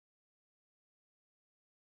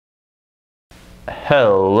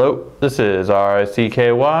Hello, this is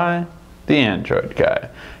RICKY, the Android guy.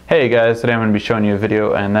 Hey guys, today I'm going to be showing you a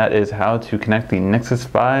video, and that is how to connect the Nexus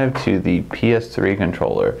 5 to the PS3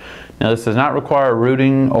 controller. Now this does not require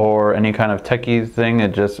rooting or any kind of techie thing,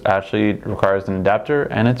 it just actually requires an adapter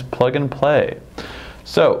and it's plug and play.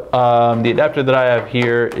 So the adapter that I have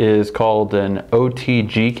here is called an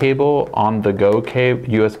OTG cable, on the go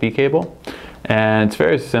USB cable. And it's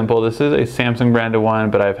very simple. This is a Samsung branded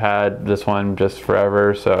one, but I've had this one just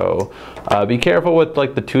forever, so be careful with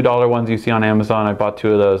like the $2 ones you see on Amazon. I bought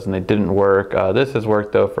 2 of those and they didn't work. This has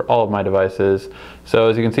worked though for all of my devices. So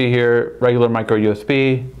as you can see here, regular micro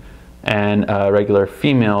USB and regular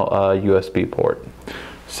female USB port.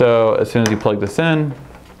 So as soon as you plug this in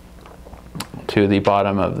to the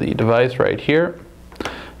bottom of the device right here,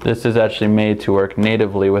 this is actually made to work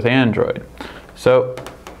natively with Android. So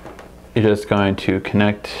you're just going to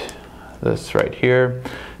connect this right here.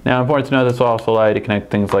 Now, important to know, this will also allow you to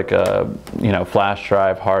connect things like a flash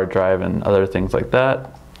drive, hard drive, and other things like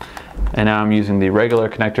that. And now I'm using the regular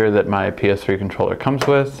connector that my PS3 controller comes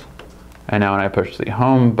with. And now when I push the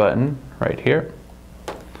home button right here,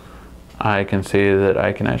 I can see that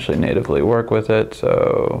I can actually natively work with it.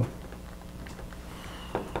 So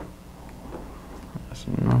as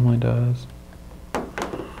it normally does.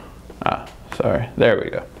 Sorry, there we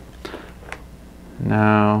go.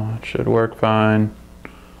 Now it should work fine.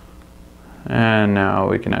 And now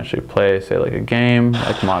we can actually play, say, like a game,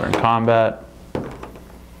 like Modern Combat.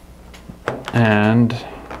 And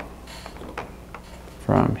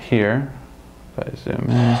from here, if I zoom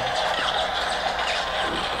in,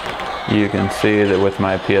 you can see that with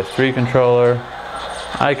my PS3 controller,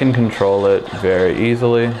 I can control it very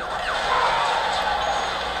easily.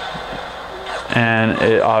 And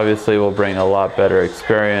it obviously will bring a lot better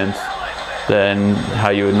experience than how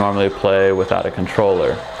you would normally play without a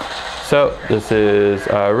controller. So this is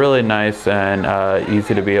really nice and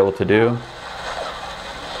easy to be able to do.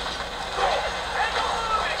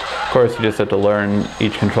 Of course, you just have to learn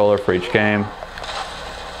each controller for each game.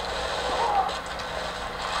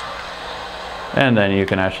 And then you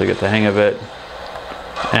can actually get the hang of it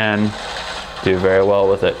and do very well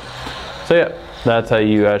with it. So yeah, that's how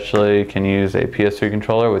you actually can use a PS3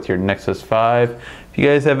 controller with your Nexus 5. If you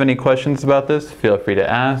guys have any questions about this, feel free to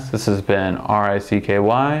ask. This has been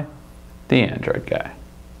RICKY, the Android guy.